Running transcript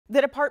The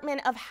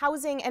Department of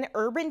Housing and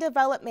Urban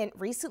Development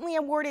recently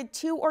awarded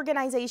 2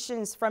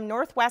 organizations from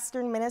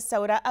northwestern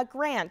Minnesota a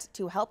grant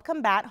to help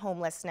combat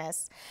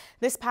homelessness.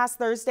 This past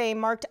Thursday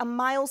marked a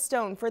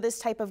milestone for this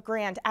type of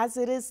grant, as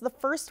it is the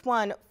first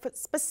one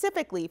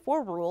specifically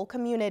for rural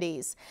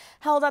communities.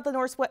 Held at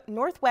the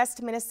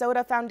Northwest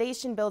Minnesota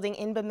Foundation building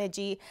in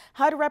Bemidji,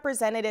 HUD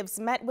representatives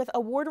met with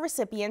award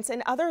recipients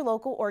and other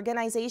local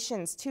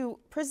organizations to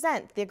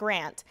present the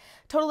grant.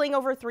 Totaling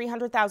over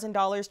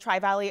 $300,000,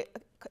 Tri-Valley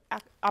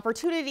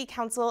Opportunity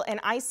Council and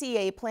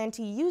ICA plan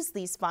to use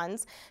these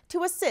funds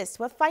to assist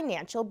with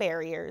financial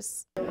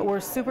barriers. We're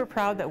super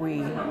proud that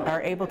we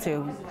are able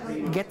to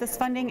get this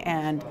funding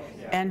and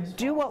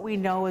do what we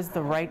know is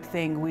the right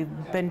thing. We've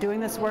been doing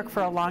this work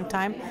for a long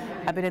time.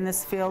 I've been in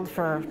this field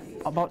for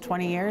about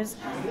 20 years,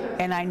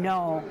 and I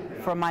know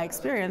from my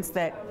experience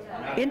that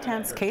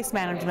intense case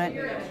management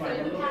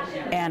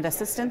and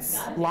assistance,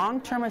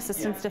 long-term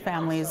assistance to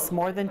families,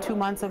 more than 2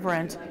 months of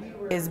rent,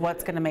 is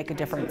what's going to make a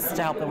difference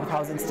to help them with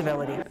housing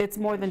stability. It's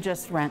more than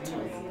just rent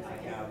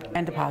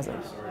and deposit.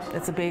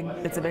 It's a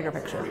bigger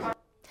picture.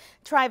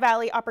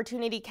 Tri-Valley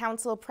Opportunity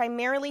Council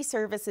primarily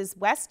services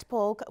West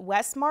Polk,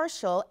 West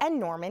Marshall, and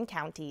Norman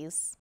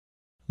counties.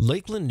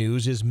 Lakeland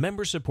News is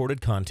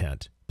member-supported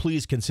content.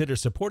 Please consider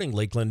supporting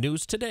Lakeland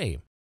News today.